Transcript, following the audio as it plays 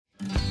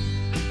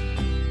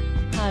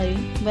Hi,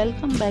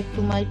 welcome back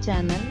to my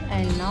channel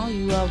and now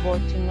you are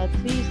watching a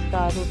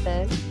 3-star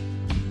hotel.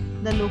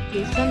 The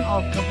location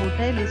of the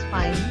hotel is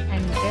fine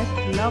and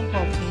guests love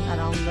walking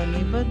around the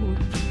neighborhood.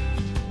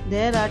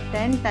 There are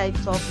 10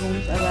 types of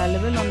rooms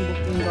available on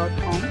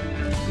booking.com.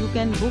 You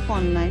can book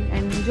online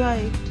and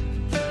enjoy it.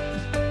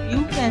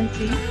 You can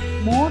see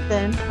more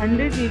than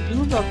 100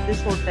 reviews of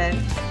this hotel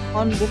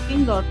on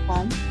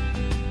booking.com.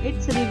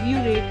 Its review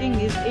rating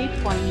is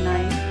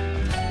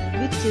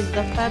 8.9, which is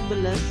the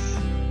fabulous.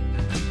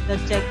 The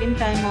check-in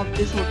time of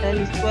this hotel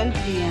is 12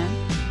 p.m.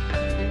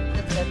 and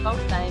the check-out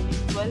time is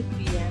 12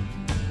 p.m.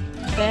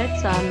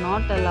 Pets are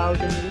not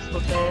allowed in this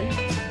hotel.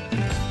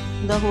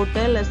 The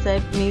hotel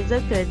accepts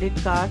major credit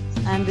cards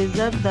and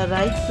reserves the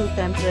right to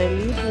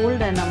temporarily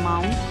hold an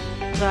amount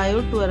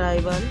prior to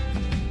arrival.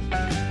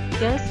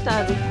 Guests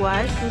are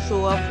required to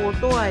show a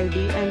photo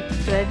ID and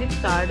credit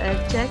card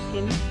at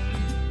check-in.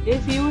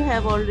 If you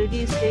have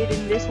already stayed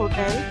in this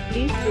hotel,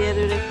 please share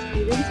your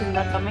experience in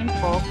the comment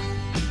box.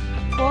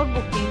 For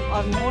booking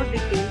or more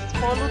details,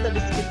 follow the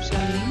description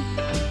link.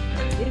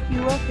 If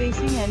you are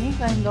facing any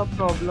kind of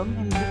problem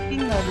in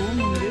booking a room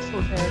in this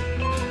hotel,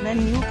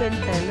 then you can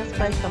tell us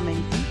by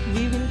commenting.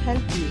 We will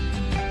help you.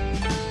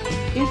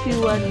 If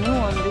you are new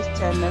on this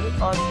channel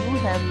or you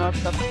have not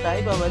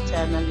subscribed our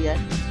channel yet,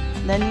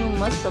 then you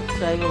must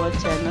subscribe our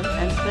channel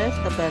and press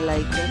the bell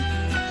icon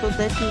so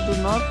that you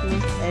do not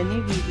miss any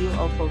video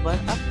of our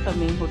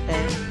upcoming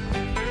hotel.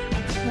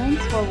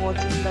 Thanks for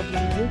watching the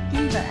video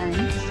till the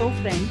end. So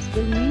friends,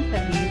 will meet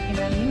again in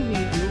a new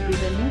video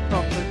with a new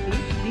property.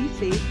 Be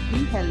safe,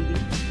 be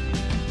healthy.